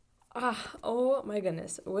Oh my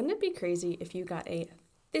goodness. Wouldn't it be crazy if you got a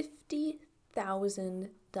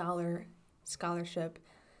 $50,000 scholarship?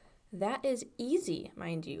 That is easy,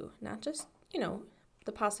 mind you. Not just,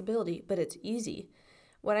 the possibility, but it's easy.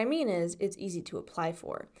 What I mean is, it's easy to apply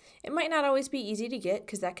for. It might not always be easy to get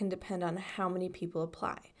because that can depend on how many people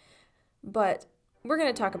apply. But we're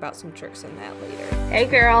going to talk about some tricks in that later. Hey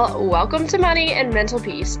girl, welcome to Money and Mental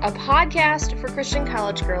Peace, a podcast for Christian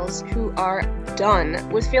college girls who are done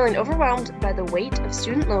with feeling overwhelmed by the weight of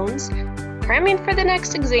student loans, cramming for the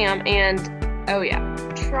next exam, and,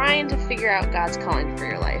 trying to figure out God's calling for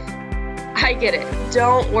your life. I get it.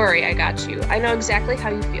 Don't worry, I got you. I know exactly how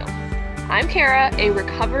you feel. I'm Kara, a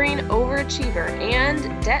recovering overachiever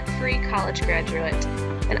and debt-free college graduate,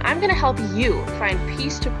 and I'm going to help you find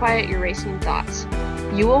peace to quiet your racing thoughts.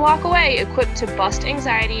 You will walk away equipped to bust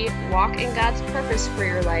anxiety, walk in God's purpose for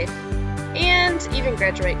your life, and even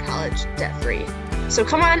graduate college debt-free. So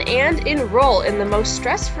come on and enroll in the most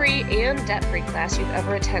stress-free and debt-free class you've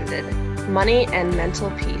ever attended, Money and Mental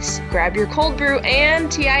Peace. Grab your cold brew and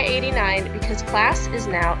TI-89 because class is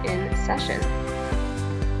now in session.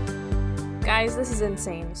 Guys, this is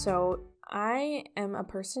insane. So I am a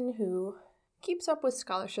person who keeps up with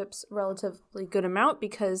scholarships relatively good amount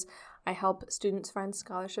because I help students find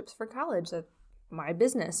scholarships for college. That's my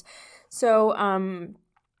business. So I'm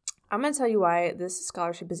going to tell you why this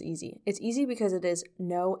scholarship is easy. It's easy because it is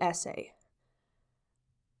no essay.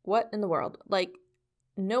 What in the world? Like,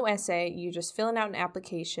 no essay. You're just filling out an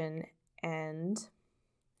application and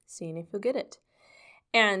seeing if you'll get it.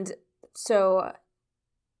 And so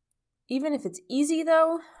even if it's easy,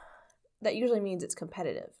 though, that usually means it's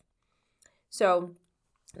competitive. So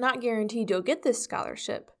not guaranteed you'll get this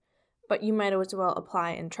scholarship, but you might as well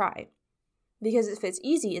apply and try. Because if it's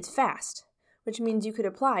easy, it's fast, which means you could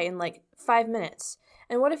apply in like 5 minutes.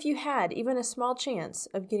 And what if you had even a small chance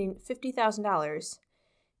of getting $50,000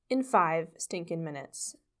 in 5 stinking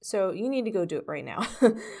minutes? So you need to go do it right now.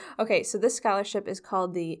 Okay, so this scholarship is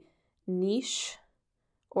called the Niche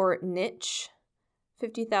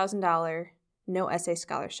 $50,000 no essay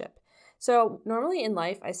scholarship. So normally in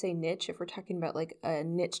life, I say niche if we're talking about like a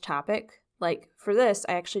niche topic. Like for this,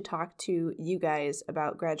 I actually talked to you guys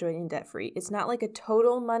about graduating debt-free. It's not like a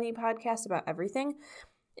total money podcast about everything.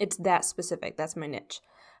 It's that specific. That's my niche.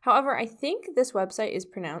 However, I think this website is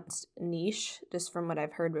pronounced niche, just from what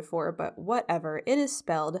I've heard before, but whatever. It is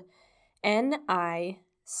spelled Niche.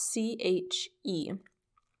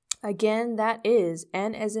 Again, that is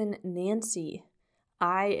N as in Nancy,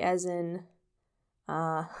 I as in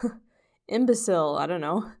imbecile, I don't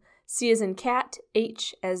know. C as in cat,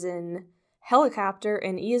 H as in helicopter,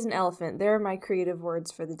 and E as in elephant. They're my creative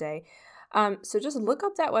words for the day. So just look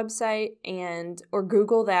up that website or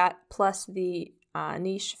Google that plus the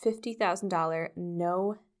Niche $50,000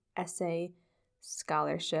 no essay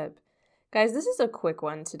scholarship. Guys, this is a quick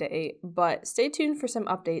one today, but stay tuned for some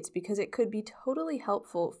updates because it could be totally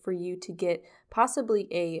helpful for you to get possibly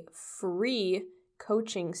a free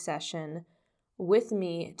coaching session with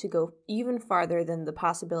me to go even farther than the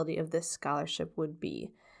possibility of this scholarship would be.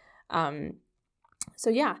 So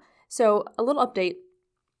a little update.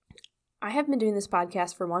 I have been doing this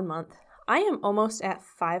podcast for 1 month. I am almost at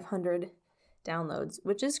 500 downloads,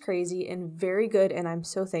 which is crazy and very good, and I'm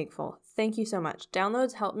so thankful. Thank you so much.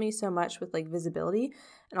 Downloads help me so much with like visibility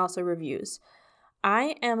and also reviews.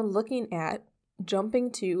 I am looking at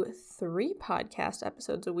jumping to 3 podcast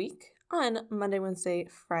episodes a week on Monday, Wednesday,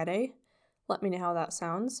 Friday. Let me know how that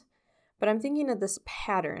sounds. But I'm thinking of this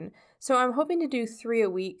pattern. So I'm hoping to do 3 a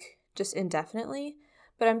week just indefinitely,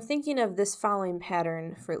 but I'm thinking of this following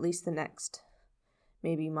pattern for at least the next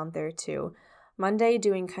maybe month or 2. Monday,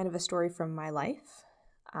 doing kind of a story from my life.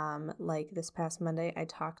 Like this past Monday, I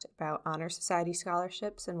talked about Honor Society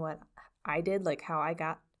scholarships and what I did, like how I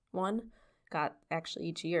got actually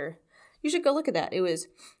each year. You should go look at that. It was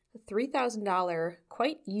a $3,000,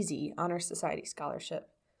 quite easy Honor Society scholarship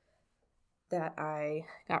that I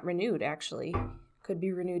got renewed, actually. Could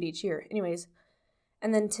be renewed each year. Anyways,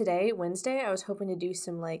 and then today, Wednesday, I was hoping to do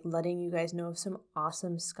some like letting you guys know of some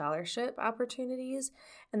awesome scholarship opportunities.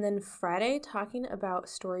 And then Friday, talking about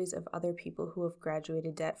stories of other people who have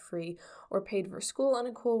graduated debt-free or paid for school in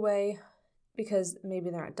a cool way because maybe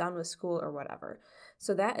they're not done with school or whatever.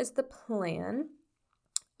 So that is the plan.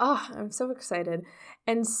 Oh, I'm so excited.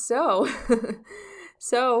 And so,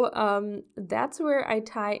 that's where I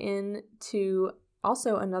tie in to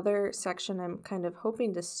also another section I'm kind of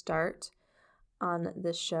hoping to start on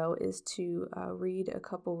this show is to read a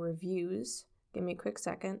couple reviews. Give me a quick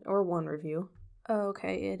second, or 1 review.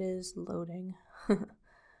 Okay, it is loading.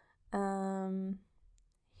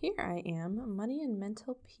 here I am, Money and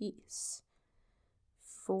Mental Peace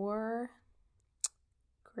for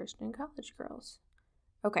Christian college girls.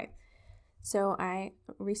 Okay, so I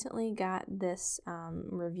recently got this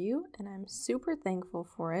review, and I'm super thankful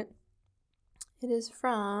for it. It is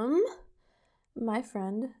from my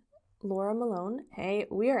friend Laura Malone. Hey,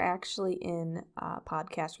 we are actually in a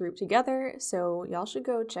podcast group together, so y'all should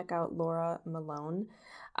go check out Laura Malone.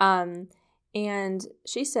 And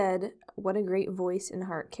she said, "What a great voice and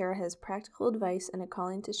heart. Kara has practical advice and a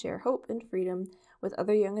calling to share hope and freedom with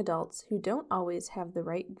other young adults who don't always have the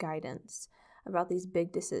right guidance about these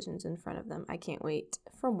big decisions in front of them. I can't wait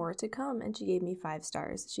for more to come." And she gave me 5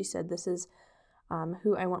 stars. She said, "This is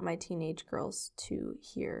who I want my teenage girls to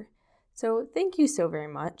hear." So thank you so very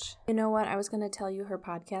much. You know what? I was going to tell you her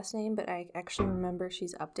podcast name, but I actually remember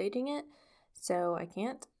she's updating it, so I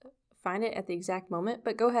can't find it at the exact moment.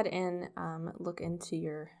 But go ahead and look into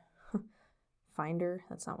your Finder.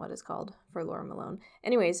 That's not what it's called for Laura Malone.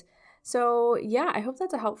 Anyways, so yeah, I hope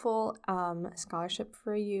that's a helpful scholarship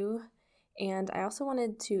for you. And I also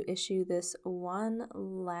wanted to issue this one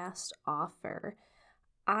last offer.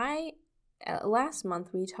 Last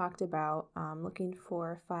month we talked about looking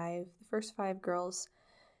for the first 5 girls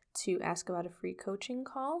to ask about a free coaching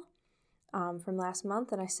call from last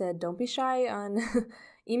month. And I said, don't be shy on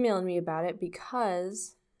emailing me about it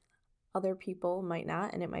because other people might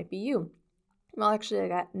not, and it might be you. Well, actually, I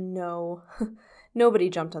got nobody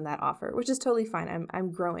jumped on that offer, which is totally fine.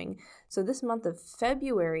 I'm growing. So this month of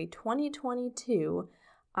February 2022,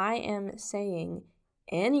 I am saying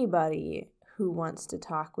anybody who wants to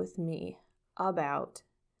talk with me about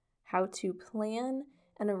how to plan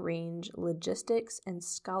and arrange logistics and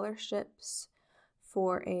scholarships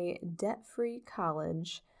for a debt-free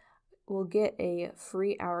college will get a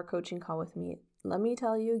free hour coaching call with me. Let me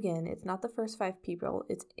tell you again, it's not the first 5 people,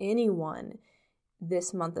 it's anyone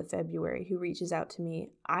this month of February who reaches out to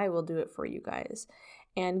me. I will do it for you guys.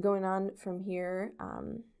 And going on from here,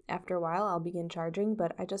 after a while, I'll begin charging,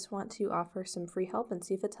 but I just want to offer some free help and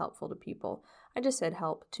see if it's helpful to people. I just said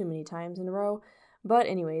help too many times in a row. But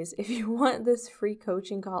anyways, if you want this free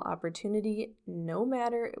coaching call opportunity, no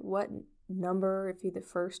matter what number, if you're the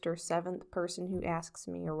 1st or 7th person who asks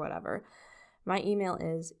me or whatever, my email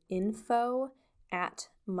is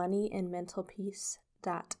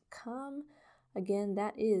info@moneyandmentalpeace.com. Again,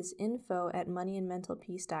 that is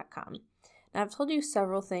info@moneyandmentalpeace.com. Now, I've told you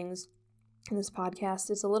several things in this podcast.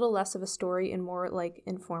 It's a little less of a story and more like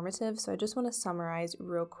informative, so I just want to summarize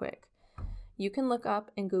real quick. You can look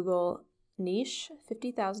up and Google niche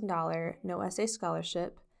 $50,000 no essay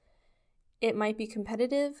scholarship. It might be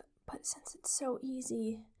competitive, but since it's so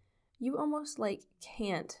easy, you almost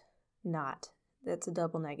can't not. That's a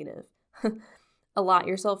double negative. Allot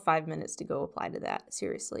yourself 5 minutes to go apply to that,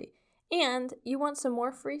 seriously. And you want some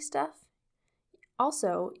more free stuff?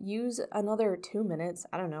 Also, use another 2 minutes,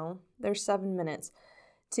 I don't know, there's 7 minutes,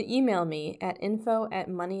 to email me at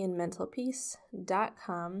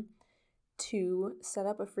info@moneyandmentalpeace.com to set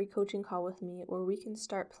up a free coaching call with me where we can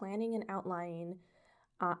start planning and outlining,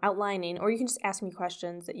 or you can just ask me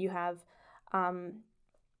questions that you have,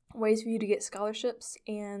 ways for you to get scholarships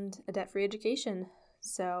and a debt-free education.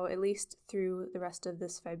 So at least through the rest of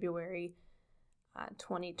this February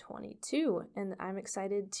 2022. And I'm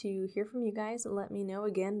excited to hear from you guys. Let me know.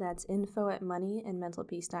 Again, that's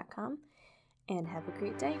info@moneyandmentalpeace.com. And have a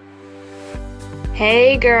great day.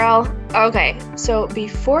 Hey girl. Okay, so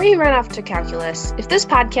before you run off to calculus, if this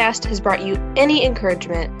podcast has brought you any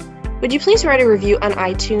encouragement, would you please write a review on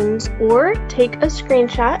iTunes or take a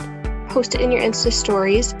screenshot, post it in your Insta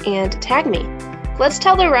stories, and tag me. Let's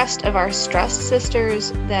tell the rest of our stressed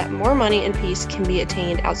sisters that more money and peace can be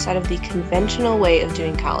attained outside of the conventional way of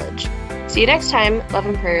doing college. See you next time. Love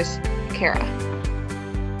and prayers, Kara.